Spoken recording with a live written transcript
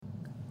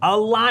A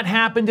lot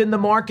happened in the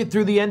market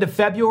through the end of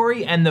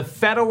February, and the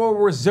Federal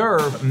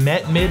Reserve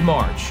met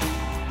mid-March.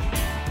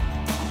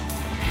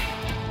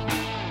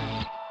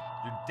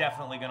 You're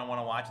definitely going to want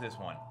to watch this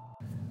one.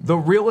 The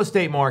real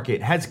estate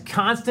market has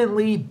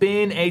constantly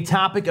been a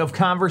topic of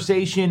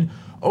conversation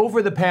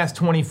over the past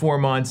 24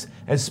 months,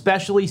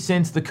 especially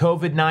since the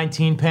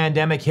COVID-19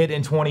 pandemic hit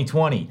in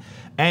 2020.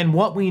 And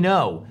what we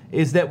know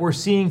is that we're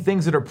seeing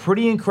things that are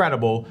pretty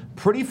incredible,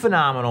 pretty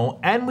phenomenal,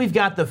 and we've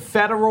got the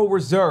Federal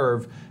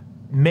Reserve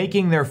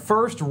making their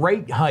first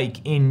rate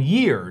hike in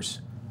years.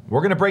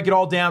 We're going to break it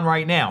all down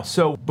right now.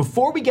 So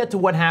before we get to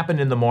what happened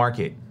in the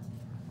market,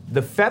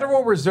 the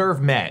Federal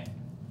Reserve met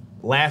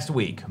last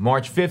week,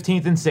 March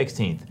 15th and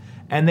 16th,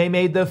 and they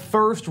made the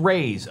first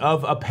raise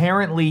of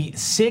apparently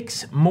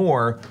 6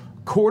 more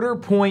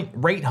quarter-point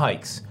rate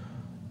hikes.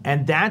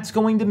 And that's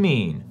going to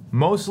mean,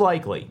 most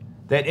likely,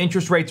 that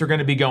interest rates are going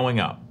to be going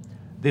up.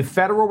 The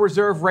Federal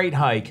Reserve rate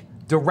hike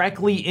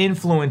directly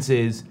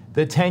influences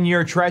the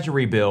 10-year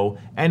Treasury bill,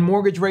 and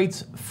mortgage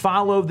rates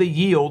follow the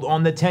yield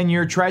on the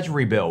 10-year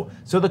Treasury bill.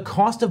 So the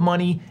cost of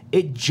money,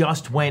 it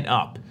just went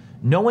up.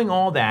 Knowing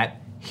all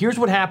that, here's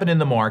what happened in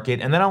the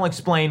market, and then I'll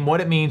explain what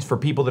it means for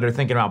people that are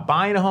thinking about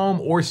buying a home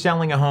or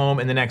selling a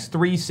home in the next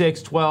 3,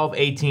 6, 12,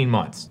 18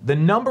 months. The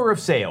number of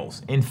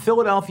sales in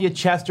Philadelphia,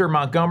 Chester,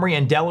 Montgomery,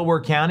 and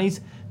Delaware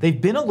counties, they've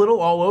been a little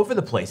all over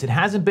the place. It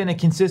hasn't been a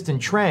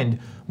consistent trend.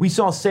 We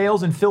saw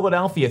sales in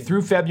Philadelphia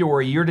through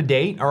February year to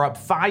date are up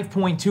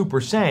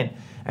 5.2%,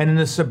 and in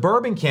the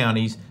suburban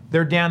counties,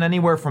 they're down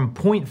anywhere from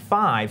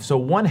 0.5, so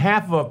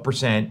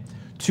 0.5%,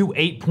 to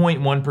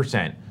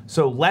 8.1%.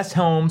 So less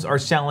homes are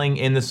selling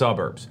in the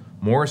suburbs,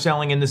 more are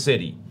selling in the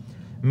city.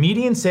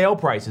 Median sale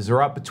prices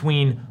are up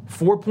between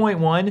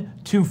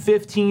 4.1 to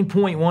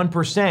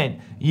 15.1%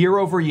 year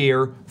over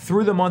year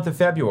through the month of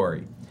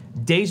February.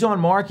 Days on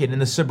market in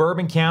the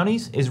suburban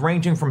counties is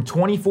ranging from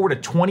 24 to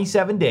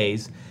 27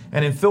 days,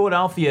 and in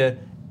Philadelphia,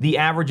 the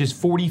average is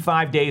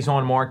 45 days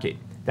on market.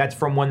 That's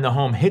from when the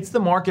home hits the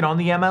market on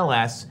the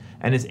MLS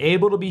and is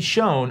able to be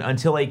shown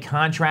until a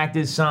contract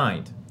is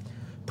signed.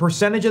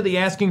 Percentage of the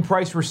asking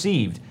price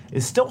received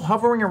is still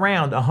hovering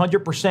around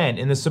 100%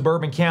 in the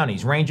suburban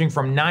counties, ranging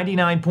from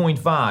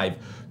 99.5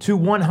 to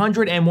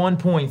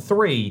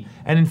 101.3,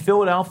 and in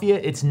Philadelphia,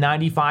 it's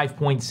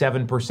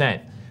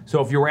 95.7%.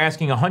 So if you were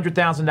asking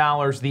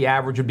 $100,000, the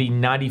average would be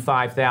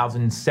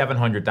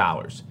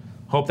 $95,700.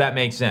 Hope that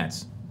makes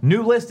sense.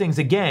 New listings,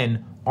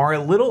 again, are a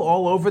little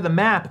all over the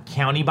map,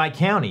 county by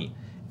county.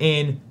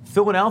 In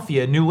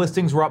Philadelphia, new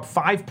listings were up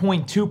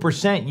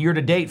 5.2% year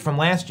to date from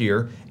last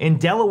year. In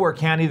Delaware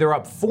County, they're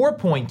up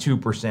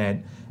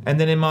 4.2%. And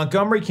then in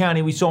Montgomery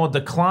County, we saw a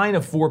decline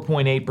of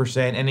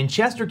 4.8%. And in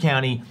Chester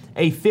County,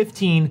 a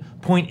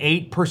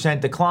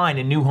 15.8% decline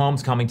in new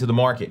homes coming to the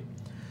market.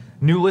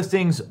 New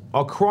listings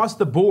across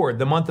the board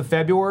the month of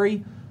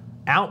February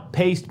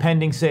outpaced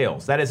pending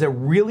sales. That is a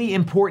really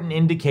important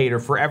indicator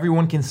for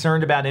everyone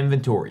concerned about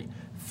inventory.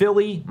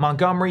 Philly,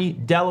 Montgomery,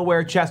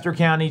 Delaware, Chester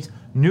counties,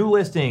 new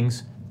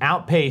listings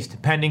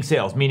outpaced pending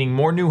sales, meaning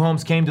more new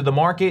homes came to the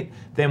market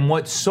than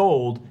what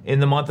sold in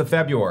the month of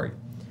February.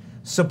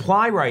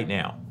 Supply right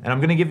now, and I'm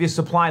going to give you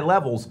supply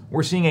levels,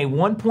 we're seeing a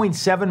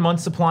 1.7 month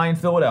supply in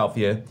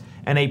Philadelphia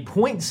and a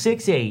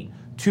 0.68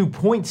 to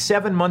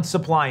 0.7 month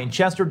supply in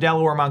Chester,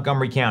 Delaware,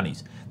 Montgomery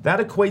counties. That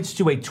equates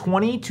to a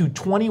 20 to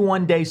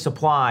 21 day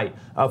supply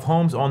of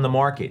homes on the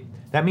market.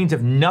 That means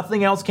if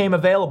nothing else came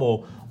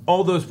available,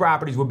 all those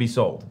properties would be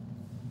sold.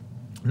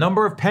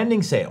 Number of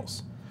pending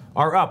sales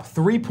are up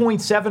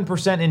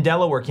 3.7% in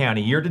Delaware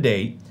County year to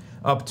date,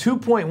 up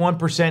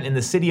 2.1% in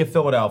the city of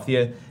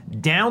Philadelphia,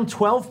 down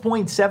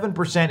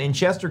 12.7% in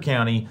Chester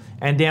County,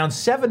 and down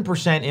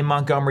 7% in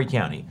Montgomery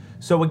County.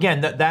 So again,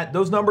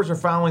 those numbers are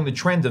following the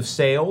trends of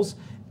sales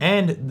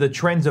and the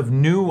trends of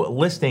new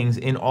listings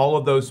in all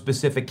of those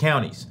specific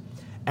counties.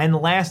 And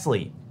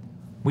lastly,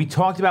 we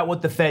talked about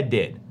what the Fed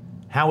did,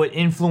 how it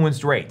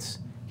influenced rates.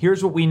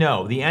 Here's what we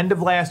know. The end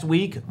of last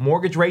week,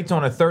 mortgage rates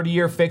on a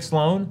 30-year fixed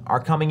loan are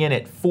coming in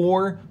at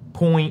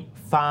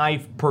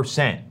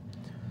 4.5%.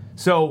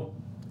 So,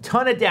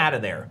 ton of data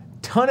there,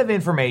 ton of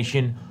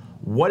information.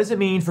 What does it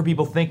mean for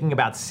people thinking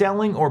about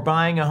selling or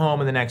buying a home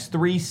in the next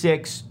 3,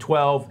 6,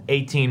 12,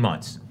 18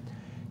 months?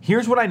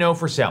 Here's what I know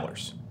for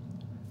sellers.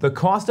 The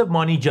cost of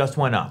money just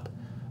went up.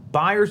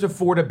 Buyers'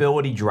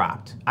 affordability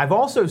dropped. I've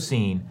also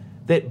seen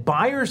that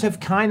buyers have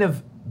kind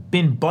of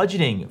been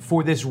budgeting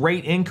for this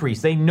rate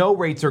increase. They know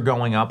rates are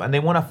going up and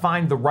they want to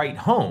find the right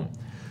home.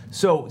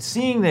 So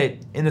seeing that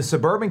in the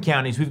suburban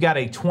counties, we've got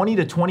a 20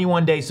 to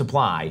 21 day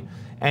supply,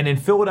 and in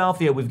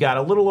Philadelphia, we've got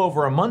a little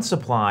over a month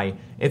supply.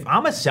 If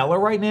I'm a seller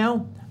right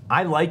now,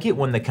 I like it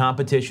when the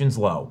competition's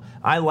low.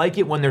 I like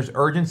it when there's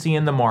urgency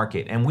in the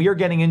market, and we are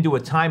getting into a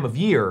time of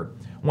year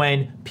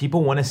when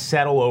people want to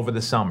settle over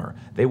the summer.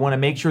 They want to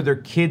make sure their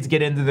kids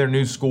get into their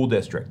new school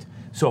district.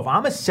 So if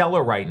I'm a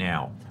seller right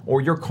now,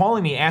 or you're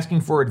calling me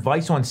asking for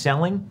advice on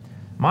selling,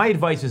 my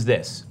advice is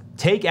this: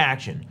 take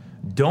action.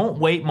 Don't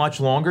wait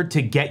much longer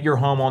to get your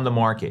home on the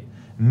market.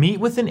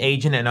 meet with an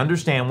agent and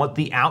understand what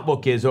the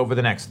outlook is over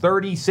the next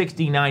 30,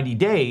 60, 90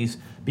 days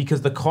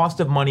because the cost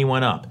of money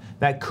went up.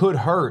 That could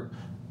hurt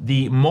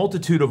the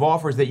multitude of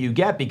offers that you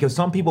get because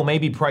some people may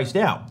be priced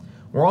out.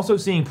 We're also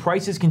seeing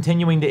prices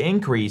continuing to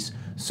increase,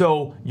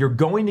 so you're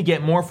going to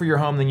get more for your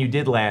home than you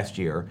did last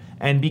year.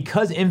 And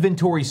because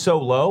inventory's so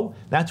low,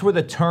 that's where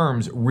the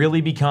terms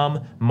really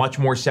become much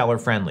more seller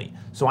friendly.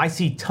 So I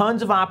see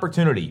tons of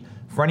opportunity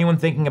for anyone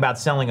thinking about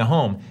selling a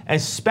home,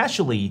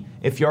 especially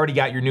if you already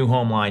got your new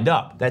home lined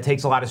up. That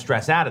takes a lot of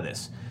stress out of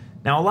this.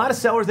 Now, a lot of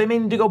sellers, they may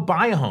need to go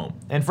buy a home.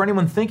 And for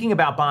anyone thinking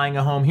about buying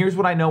a home, here's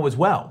what I know as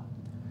well.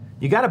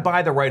 You got to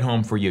buy the right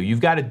home for you.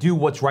 You've got to do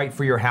what's right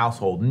for your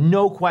household.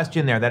 No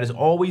question there. That is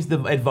always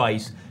the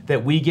advice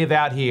that we give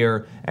out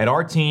here at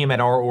our team,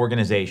 at our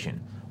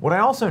organization. What I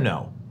also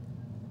know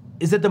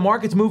is that the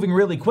market's moving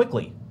really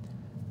quickly.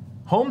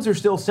 Homes are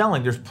still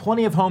selling. There's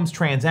plenty of homes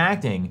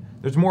transacting.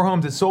 There's more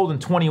homes that sold in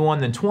 21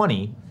 than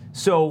 20.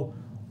 So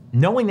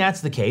knowing that's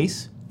the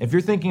case, if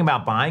you're thinking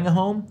about buying a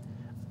home,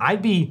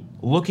 I'd be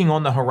looking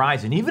on the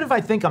horizon. Even if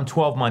I think I'm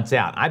 12 months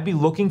out, I'd be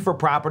looking for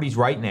properties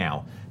right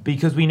now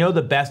because we know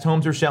the best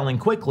homes are selling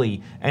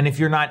quickly. And if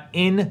you're not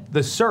in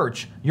the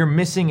search, you're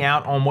missing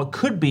out on what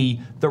could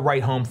be the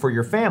right home for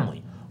your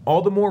family.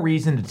 All the more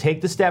reason to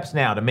take the steps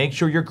now to make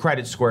sure your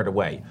credit's squared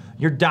away,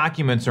 your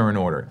documents are in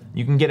order,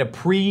 you can get a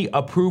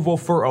pre-approval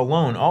for a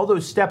loan. All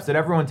those steps that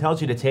everyone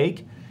tells you to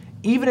take,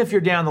 even if you're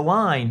down the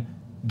line,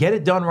 get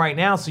it done right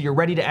now so you're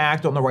ready to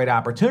act on the right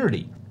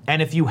opportunity.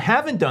 And if you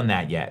haven't done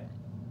that yet,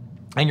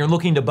 and you're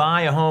looking to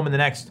buy a home in the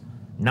next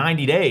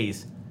 90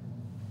 days,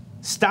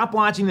 stop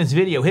watching this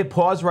video, hit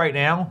pause right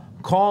now,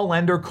 call a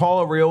lender,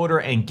 call a realtor,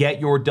 and get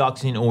your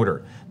ducks in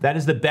order. That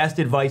is the best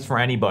advice for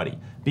anybody.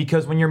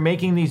 Because when you're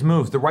making these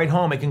moves, the right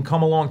home, it can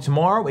come along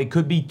tomorrow, it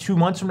could be 2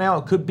 months from now,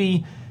 it could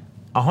be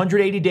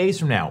 180 days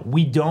from now.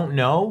 We don't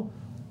know.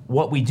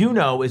 What we do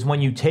know is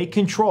when you take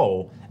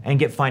control and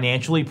get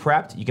financially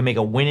prepped, you can make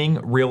a winning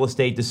real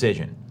estate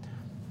decision.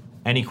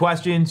 Any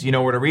questions, you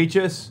know where to reach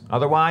us.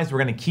 Otherwise,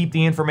 we're going to keep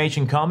the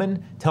information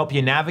coming to help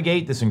you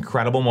navigate this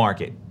incredible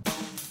market.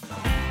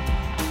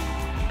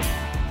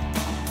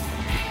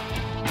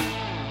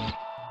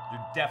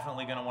 You're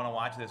definitely going to want to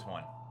watch this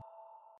one.